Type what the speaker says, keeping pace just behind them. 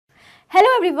Hello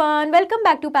everyone, welcome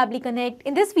back to Pabbly Connect.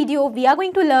 In this video, we are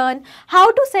going to learn how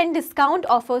to send discount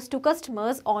offers to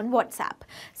customers on WhatsApp.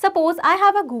 Suppose I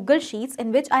have a Google Sheets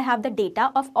in which I have the data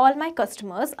of all my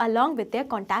customers along with their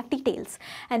contact details.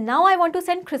 And now I want to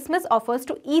send Christmas offers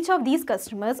to each of these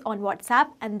customers on WhatsApp,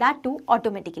 and that too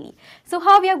automatically. So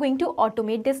how we are going to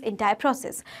automate this entire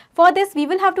process? For this, we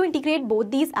will have to integrate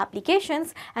both these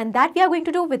applications, and that we are going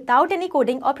to do without any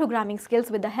coding or programming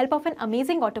skills with the help of an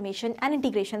amazing automation and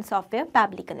integration software,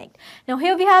 Pabbly Connect. Now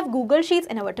here we have Google Sheets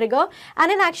in our trigger,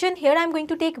 and in action here I am going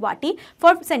to take Vati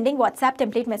for sending WhatsApp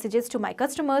template messages to my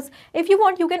customers. If you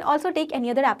want, you can also take any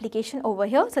other application over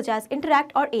here such as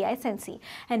Interact or AI Sensei.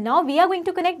 And now we are going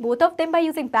to connect both of them by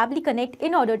using Pabbly Connect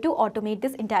in order to automate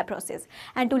this entire process.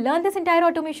 And to learn this entire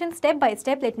automation step by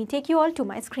step, let me take you all to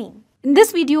my screen. In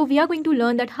this video, we are going to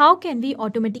learn that how can we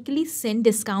automatically send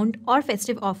discount or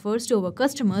festive offers to our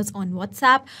customers on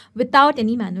WhatsApp without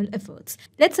any manual efforts.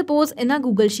 Let's suppose in a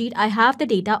Google Sheet, I have the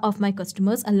data of my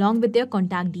customers along with their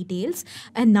contact details,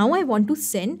 and now I want to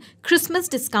send Christmas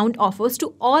discount offers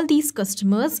to all these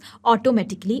customers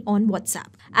automatically on WhatsApp.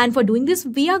 And for doing this,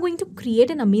 we are going to create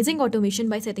an amazing automation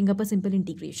by setting up a simple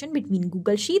integration between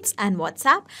Google Sheets and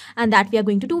WhatsApp, and that we are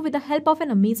going to do with the help of an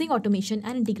amazing automation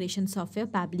and integration software,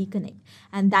 Pabbly Connect.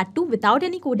 And that too without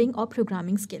any coding or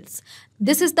programming skills.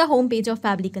 This is the home page of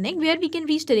Pabbly Connect, where we can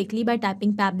reach directly by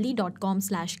typing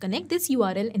pabbly.com/connect, this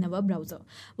URL in our browser.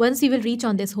 Once we will reach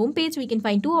on this home page, we can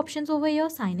find two options over here: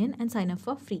 sign in and sign up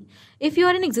for free. If you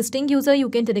are an existing user, you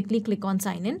can directly click on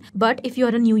sign in, but if you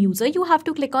are a new user, you have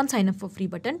to click on sign up for free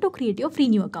button to create your free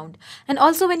new account. And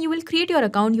also when you will create your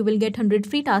account, you will get 100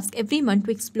 free tasks every month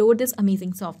to explore this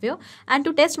amazing software and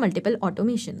to test multiple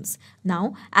automations.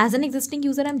 Now, as an existing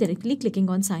user, I'm directly clicking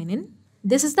on sign in.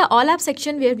 This is the all app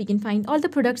section where we can find all the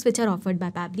products which are offered by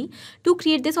Pabbly. To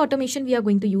create this automation, we are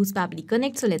going to use Pabbly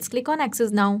Connect. So let's click on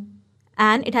access now.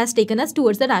 And it has taken us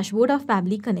towards the dashboard of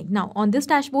Pabbly Connect. Now on this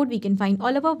dashboard, we can find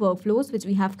all of our workflows which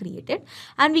we have created,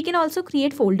 and we can also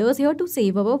create folders here to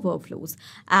save our workflows.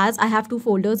 As I have two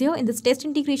folders here, in this test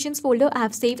integrations folder, I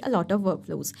have saved a lot of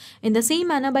workflows. In the same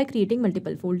manner, by creating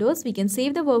multiple folders, we can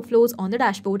save the workflows on the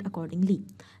dashboard accordingly.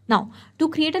 Now, to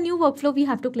create a new workflow, we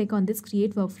have to click on this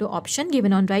create workflow option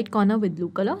given on right corner with blue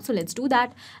color. So let's do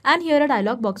that. And here a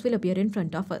dialog box will appear in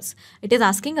front of us. It is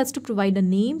asking us to provide a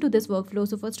name to this workflow.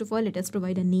 So first of all, let us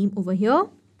provide a name over here.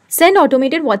 Send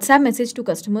automated WhatsApp message to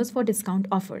customers for discount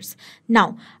offers.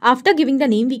 Now, after giving the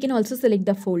name, we can also select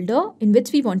the folder in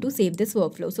which we want to save this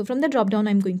workflow. So from the drop down,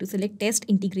 I'm going to select test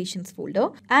integrations folder,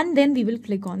 and then we will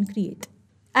click on create.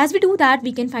 As we do that,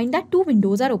 we can find that two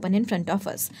windows are open in front of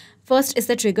us. First is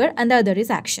the trigger and the other is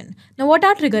action. Now what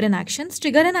are trigger and actions?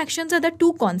 Trigger and actions are the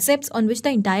two concepts on which the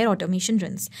entire automation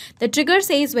runs. The trigger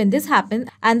says when this happens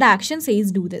and the action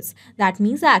says do this. That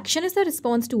means the action is the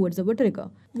response towards our trigger.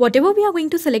 Whatever we are going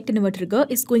to select in our trigger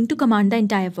is going to command the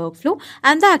entire workflow,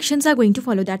 and the actions are going to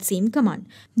follow that same command.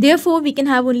 Therefore, we can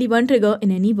have only one trigger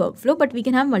in any workflow, but we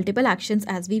can have multiple actions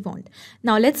as we want.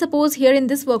 Now let's suppose here in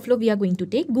this workflow, we are going to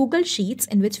take Google Sheets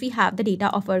in which we have the data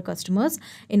of our customers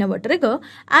in our trigger,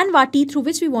 and Vati through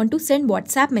which we want to send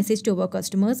WhatsApp message to our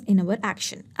customers in our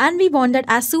action. And we want that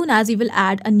as soon as we will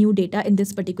add a new data in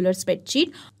this particular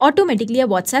spreadsheet, automatically a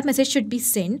WhatsApp message should be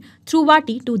sent through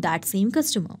Vati to that same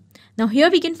customer. Now here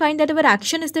we can find that our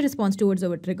action is the response towards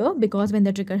our trigger, because when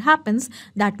the trigger happens,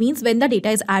 that means when the data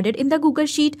is added in the Google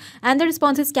Sheet and the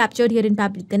response is captured here in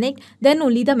Pabbly Connect, then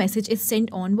only the message is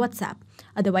sent on WhatsApp.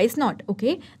 Otherwise not.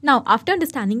 Okay. Now after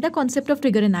understanding the concept of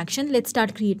trigger and action, let's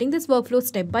start creating this workflow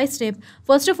step by step.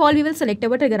 First of all, we will select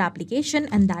our trigger application,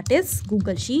 and that is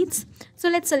Google Sheets. So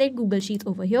let's select Google Sheets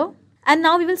over here. And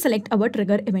now we will select our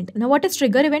trigger event. Now what is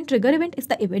trigger event? Trigger event is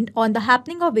the event on the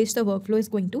happening of which the workflow is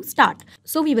going to start.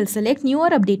 So we will select new or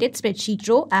updated spreadsheet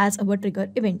row as our trigger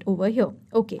event over here.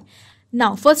 Okay.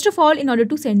 Now, first of all, in order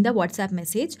to send the WhatsApp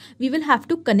message, we will have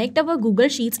to connect our Google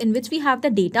Sheets in which we have the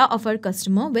data of our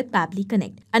customer with Pabbly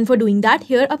Connect. And for doing that,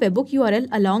 here a webhook URL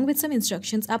along with some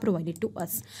instructions are provided to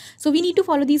us. So we need to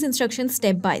follow these instructions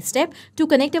step by step to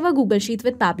connect our Google Sheets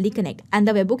with Pabbly Connect. And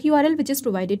the webhook URL which is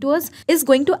provided to us is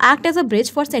going to act as a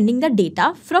bridge for sending the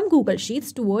data from Google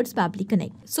Sheets towards Pabbly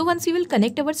Connect. So once we will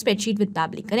connect our spreadsheet with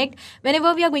Pabbly Connect,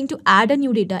 whenever we are going to add a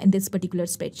new data in this particular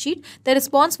spreadsheet, the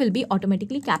response will be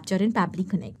automatically captured in Pabbly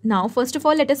Connect. Now, first of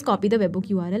all, let us copy the webhook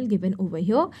URL given over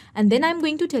here, and then I'm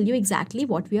going to tell you exactly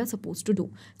what we are supposed to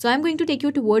do. So I'm going to take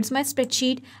you towards my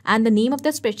spreadsheet, and the name of the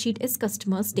spreadsheet is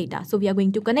customers data. So we are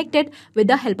going to connect it with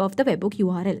the help of the webhook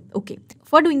URL. Okay.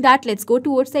 For doing that, let's go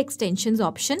towards the extensions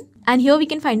option, and here we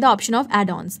can find the option of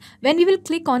add-ons. When we will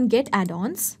click on get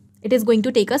add-ons, It is going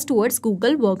to take us towards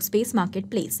Google Workspace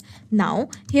Marketplace. Now,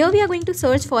 here we are going to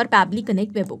search for Pabbly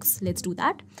Connect Webhooks. Let's do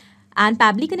that. And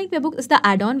Pabbly Connect Webhooks is the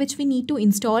add-on which we need to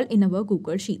install in our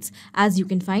Google Sheets. As you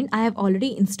can find, I have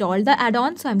already installed the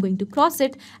add-on, so I'm going to cross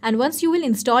it. And once you will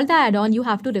install the add-on, you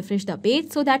have to refresh the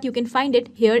page so that you can find it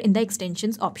here in the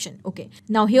extensions option. Okay.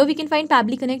 Now here we can find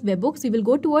Pabbly Connect Webhooks. We will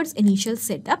go towards initial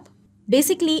setup.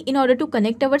 Basically, in order to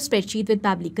connect our spreadsheet with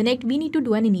Pabbly Connect, we need to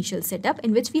do an initial setup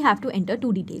in which we have to enter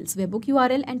two details, webhook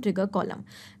URL and trigger column.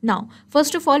 Now,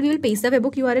 first of all, we will paste the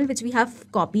webhook URL which we have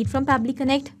copied from Pabbly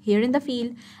Connect here in the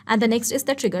field, and the next is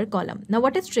the trigger column. Now,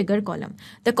 what is trigger column?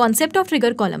 The concept of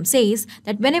trigger column says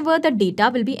that whenever the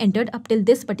data will be entered up till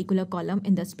this particular column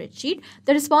in the spreadsheet,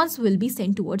 the response will be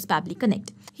sent towards Pabbly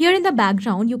Connect. Here in the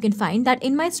background, you can find that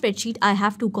in my spreadsheet, I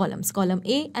have two columns, column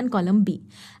A and column B.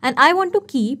 And I want to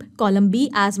keep column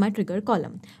B as my trigger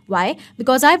column. Why?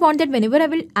 Because I want that whenever I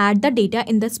will add the data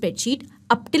in the spreadsheet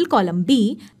up till column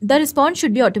B, the response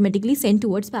should be automatically sent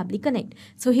towards Pabbly Connect.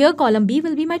 So here column B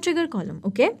will be my trigger column.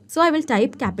 Okay. So I will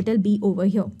type capital B over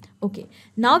here. Okay.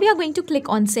 Now we are going to click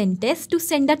on send test to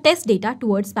send the test data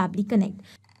towards Pabbly Connect.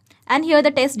 And here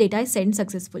the test data is sent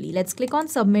successfully. Let's click on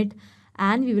submit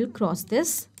and we will cross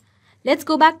this. Let's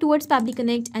go back towards Pabbly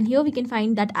Connect, and here we can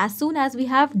find that as soon as we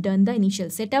have done the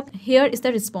initial setup, here is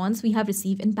the response we have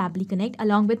received in Pabbly Connect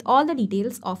along with all the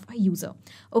details of a user.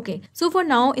 Okay, so for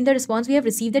now in the response we have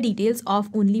received the details of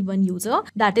only one user,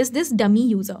 that is this dummy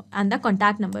user, and the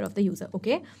contact number of the user.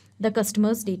 Okay, the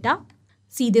customer's data.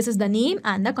 See, this is the name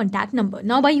and the contact number.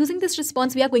 Now, by using this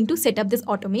response, we are going to set up this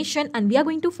automation, and we are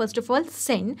going to first of all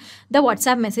send the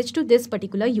WhatsApp message to this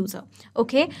particular user.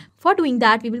 Okay. For doing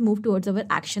that, we will move towards our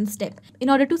action step. In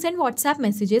order to send WhatsApp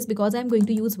messages, because I'm going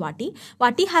to use Vati,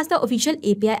 Vati has the official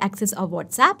API access of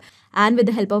WhatsApp. And with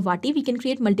the help of Vati, we can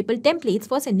create multiple templates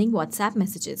for sending WhatsApp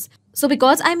messages. So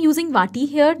because I'm using Vati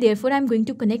here, therefore I'm going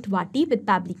to connect Vati with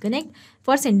Pabbly Connect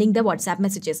for sending the WhatsApp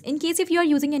messages. In case if you are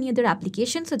using any other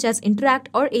application such as Interact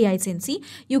or AI Sensei,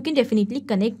 you can definitely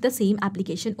connect the same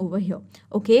application over here.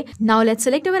 Okay, now let's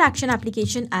select our action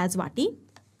application as Vati.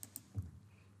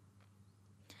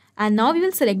 And now we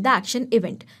will select the action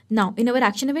event. Now in our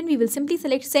action event, we will simply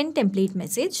select send template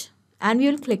message and we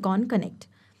will click on connect.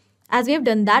 As we have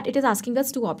done that, it is asking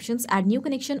us two options, add new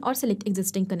connection or select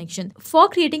existing connection. For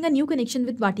creating a new connection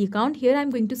with Vati account, here I am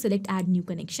going to select add new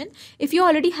connection. If you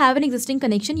already have an existing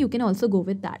connection, you can also go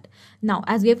with that. Now,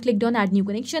 as we have clicked on add new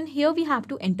connection, here we have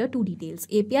to enter two details,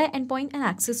 API endpoint and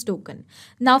access token.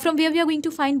 Now, from where we are going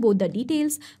to find both the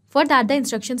details. For that, the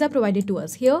instructions are provided to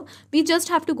us here. We just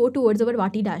have to go towards our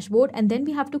Vati dashboard and then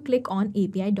we have to click on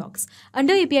API docs.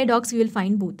 Under API docs, we will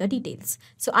find both the details.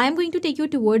 So I am going to take you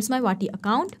towards my Vati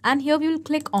account and here we will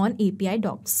click on API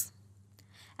docs.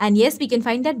 And yes, we can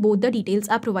find that both the details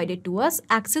are provided to us,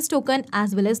 access token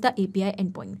as well as the API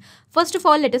endpoint. First of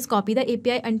all, let us copy the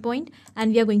API endpoint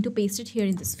and we are going to paste it here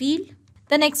in this field.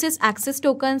 The next is access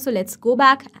token. So let's go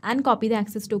back and copy the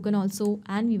access token also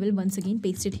and we will once again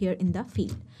paste it here in the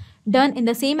field. Done. In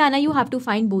the same manner, you have to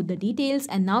find both the details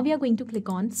and now we are going to click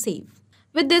on save.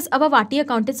 With this, our Vati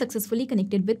account is successfully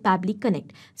connected with Pabbly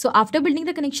Connect. So after building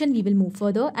the connection, we will move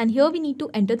further and here we need to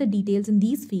enter the details in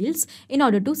these fields in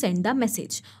order to send the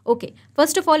message. Okay,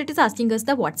 first of all, it is asking us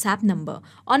the WhatsApp number,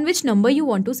 on which number you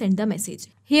want to send the message.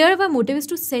 Here our motive is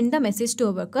to send the message to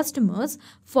our customers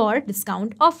for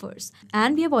discount offers.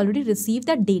 And we have already received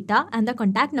the data and the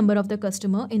contact number of the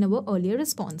customer in our earlier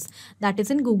response. That is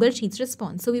in Google Sheets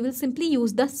response. So we will simply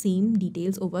use the same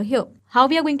details over here. How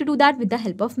we are going to do that? With the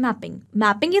help of mapping.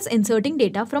 Mapping is inserting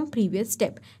data from previous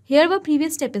step. Here our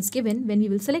previous step is given. When we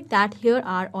will select that, here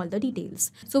are all the details.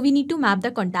 So we need to map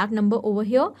the contact number over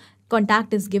here.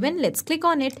 Contact is given. Let's click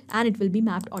on it and it will be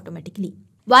mapped automatically.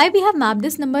 Why we have mapped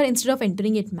this number instead of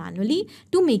entering it manually?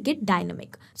 To make it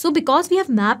dynamic. So because we have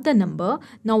mapped the number,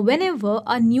 now whenever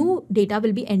a new data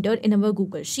will be entered in our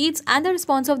Google Sheets and the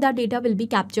response of that data will be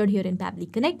captured here in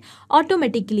Pabbly Connect,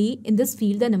 automatically in this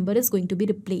field the number is going to be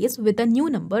replaced with a new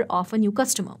number of a new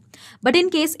customer. But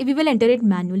in case if we will enter it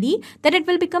manually, then it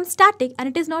will become static and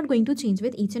it is not going to change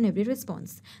with each and every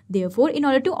response. Therefore, in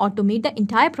order to automate the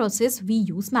entire process, we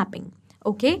use mapping.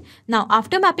 Okay, now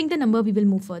after mapping the number, we will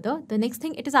move further. The next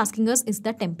thing it is asking us is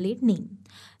the template name.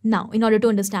 Now, in order to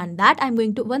understand that, I'm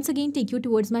going to once again take you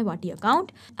towards my Vati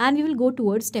account and we will go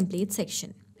towards template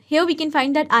section. Here we can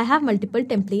find that I have multiple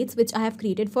templates which I have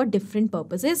created for different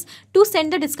purposes. To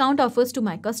send the discount offers to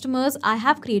my customers, I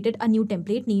have created a new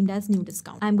template named as new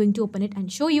discount. I'm going to open it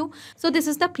and show you. So this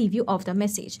is the preview of the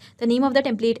message. The name of the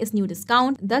template is new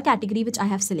discount. The category which I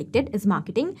have selected is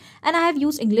marketing, and I have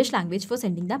used English language for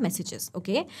sending the messages.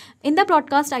 Okay. In the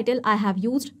broadcast title, I have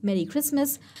used Merry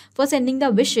Christmas for sending the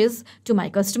wishes to my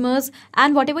customers,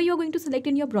 and whatever you're going to select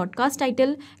in your broadcast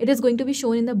title, it is going to be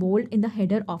shown in the bold in the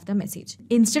header of the message.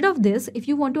 Instead of this, if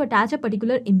you want to attach a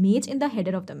particular image in the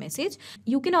header of the message,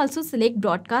 you can also select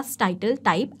broadcast title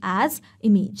type as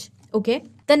image. Okay.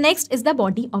 The next is the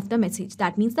body of the message.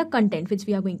 That means the content which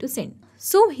we are going to send.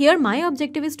 So here my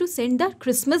objective is to send the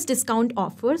Christmas discount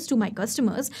offers to my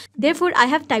customers. Therefore, I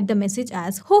have typed the message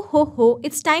as ho ho ho,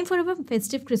 it's time for our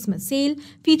festive Christmas sale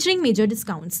featuring major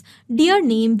discounts. Dear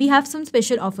name, we have some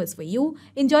special offers for you.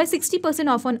 Enjoy 60%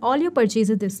 off on all your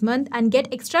purchases this month and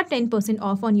get extra 10%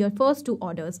 off on your first 2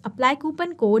 orders. Apply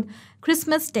coupon code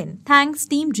Christmas10. Thanks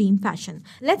Team Dream Fashion.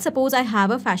 Let's suppose I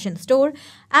have a fashion store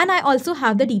and I also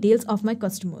have the details of my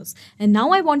customers. And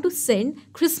now I want to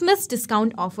send Christmas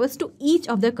discount offers to each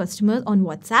of the customers on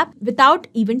WhatsApp without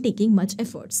even taking much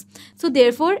efforts. So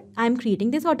therefore, I am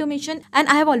creating this automation, and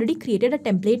I have already created a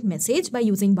template message by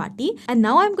using Bati. And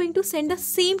now I'm going to send the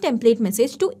same template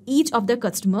message to each of the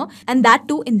customer, and that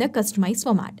too in the customized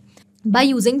format, by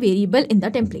using variable in the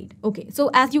template. Okay,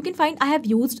 so as you can find, I have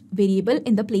used variable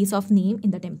in the place of name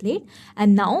in the template.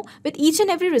 And now with each and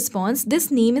every response,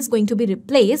 this name is going to be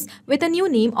replaced with a new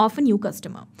name of a new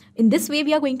customer. In this way,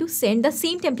 we are going to send the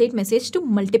same template message to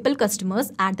multiple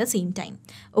customers at the same time.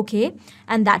 Okay,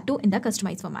 and that too in the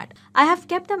customized format. I have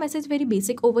kept the message very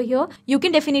basic over here. You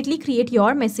can definitely create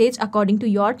your message according to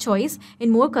your choice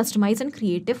in more customized and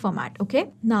creative format.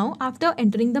 Okay, now after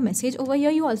entering the message over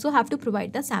here, you also have to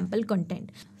provide the sample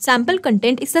content. Sample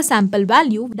content is the sample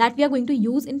value that we are going to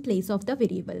use in place of the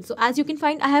variable. So as you can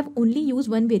find, I have only used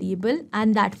one variable,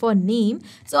 and that for name.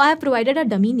 So I have provided a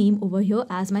dummy name over here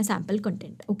as my sample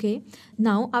content. Okay.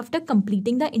 Now after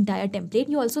completing the entire template,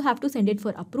 you also have to send it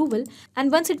for approval. And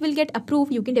once it will get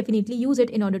approved, you can definitely use it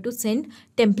in order to send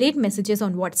template messages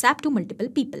on WhatsApp to multiple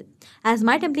people. As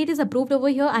my template is approved over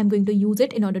here, I'm going to use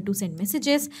it in order to send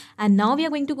messages. And now we are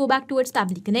going to go back towards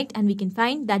Pabbly Connect, and we can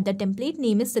find that the template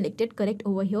name is selected correct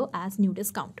over here as new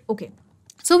discount. Okay.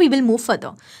 So we will move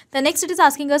further. The next it is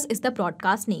asking us is the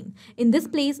broadcast name. In this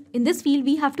field,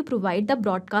 we have to provide the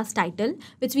broadcast title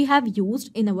which we have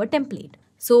used in our template.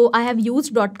 So I have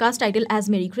used broadcast title as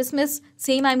Merry Christmas.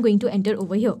 Same I'm going to enter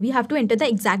over here. We have to enter the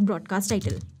exact broadcast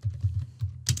title.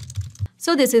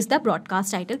 So this is the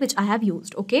broadcast title which I have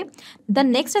used. Okay. The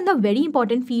next and the very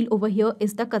important field over here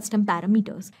is the custom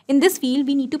parameters. In this field,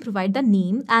 we need to provide the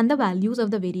name and the values of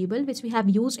the variable which we have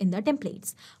used in the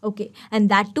templates. Okay. And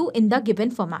that too in the given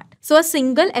format. So a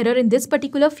single error in this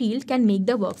particular field can make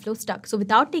the workflow stuck. So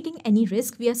without taking any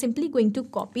risk, we are simply going to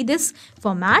copy this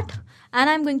format and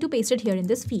I'm going to paste it here in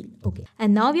this field. Okay.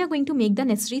 And now we are going to make the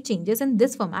necessary changes in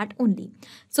this format only.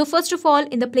 So first of all,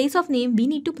 in the place of name, we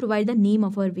need to provide the name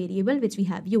of our variable which we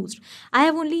have used. I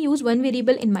have only used one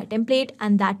variable in my template,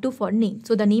 and that too for name.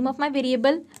 So the name of my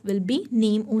variable will be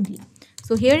name only.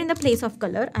 So here in the place of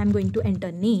color, I'm going to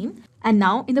enter name. And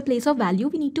now in the place of value,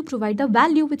 we need to provide the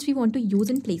value which we want to use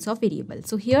in place of variable.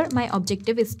 So here my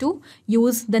objective is to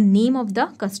use the name of the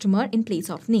customer in place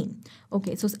of name.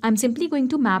 Okay, so I'm simply going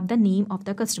to map the name of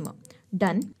the customer.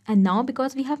 Done. And now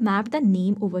because we have mapped the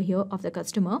name over here of the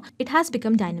customer, it has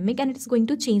become dynamic and it's going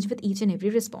to change with each and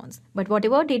every response. But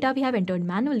whatever data we have entered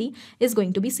manually is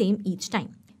going to be same each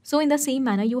time. So in the same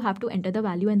manner, you have to enter the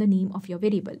value and the name of your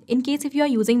variable. In case if you are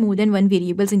using more than one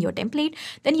variables in your template,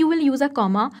 then you will use a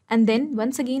comma, and then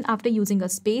once again after using a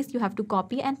space, you have to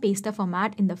copy and paste the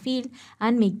format in the field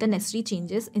and make the necessary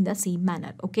changes in the same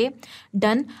manner. Okay,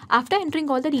 done. After entering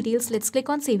all the details, let's click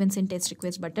on Save and Send Test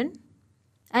Request button.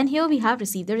 And here we have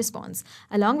received the response.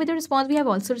 Along with the response, we have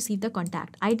also received the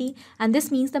contact ID, and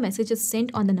this means the message is sent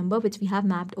on the number which we have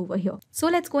mapped over here. So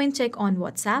let's go and check on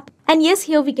WhatsApp. And yes,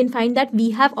 here we can find that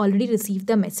we have already received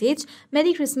the message.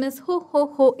 Merry Christmas, ho ho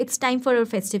ho, it's time for our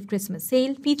festive Christmas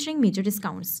sale featuring major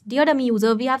discounts. Dear dummy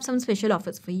user, we have some special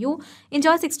offers for you.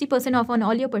 Enjoy 60% off on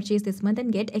all your purchase this month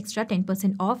and get extra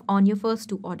 10% off on your first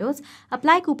 2 orders.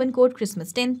 Apply coupon code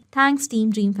Christmas10. Thanks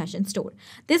Team Dream Fashion Store.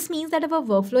 This means that our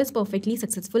workflow is perfectly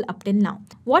successful successful up till now.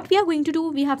 What we are going to do,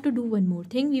 we have to do one more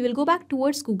thing. We will go back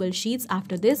towards Google Sheets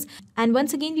after this, and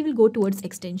once again we will go towards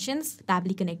extensions,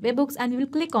 Pabbly Connect webhooks, and we will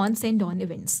click on send on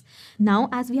events. Now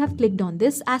as we have clicked on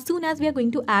this, as soon as we are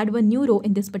going to add one new row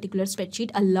in this particular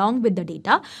spreadsheet along with the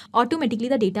data, automatically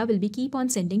the data will be keep on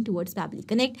sending towards Pabbly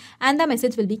Connect, and the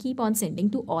message will be keep on sending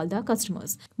to all the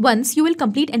customers. Once you will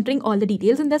complete entering all the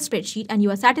details in the spreadsheet and you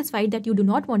are satisfied that you do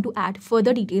not want to add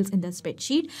further details in the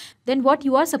spreadsheet, then what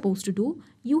you are supposed to do,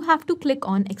 you have to click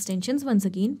on extensions once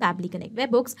again, Pabbly Connect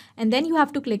webhooks, and then you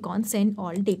have to click on send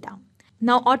all data.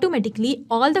 Now automatically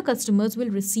all the customers will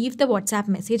receive the WhatsApp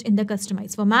message in the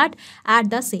customized format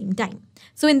at the same time.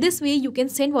 So in this way you can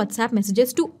send WhatsApp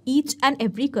messages to each and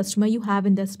every customer you have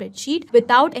in the spreadsheet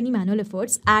without any manual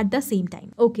efforts at the same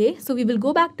time. Okay, so we will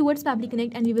go back towards Pabbly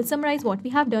Connect and we will summarize what we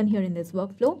have done here in this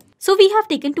workflow. So we have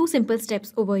taken two simple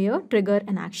steps over here, trigger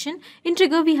and action. In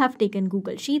trigger we have taken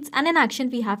Google Sheets, and in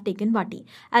action we have taken Vati,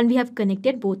 and we have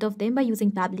connected both of them by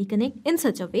using Pabbly Connect in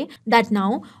such a way that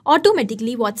now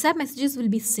automatically WhatsApp messages will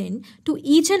be sent to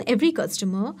each and every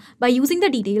customer by using the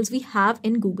details we have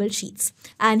in Google Sheets.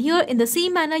 And here in the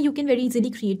same manner you can very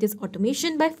easily create this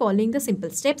automation by following the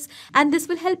simple steps, and this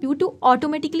will help you to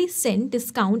automatically send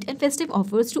discount and festive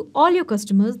offers to all your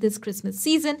customers this Christmas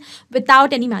season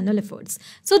without any manual efforts.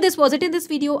 So this was it in this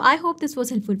video. I hope this was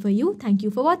helpful for you. Thank you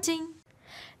for watching.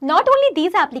 Not only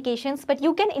these applications, but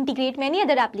you can integrate many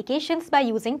other applications by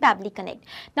using Pabbly Connect.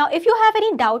 Now, if you have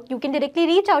any doubt, you can directly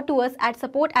reach out to us at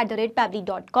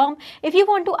support@pabbly.com. If you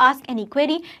want to ask any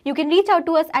query, you can reach out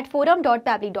to us at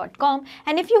forum.pabbly.com.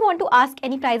 And if you want to ask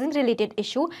any pricing related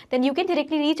issue, then you can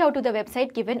directly reach out to the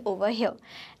website given over here.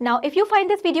 Now, if you find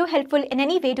this video helpful in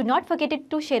any way, do not forget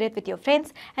to share it with your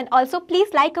friends. And also,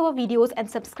 please like our videos and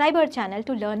subscribe our channel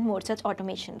to learn more such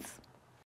automations.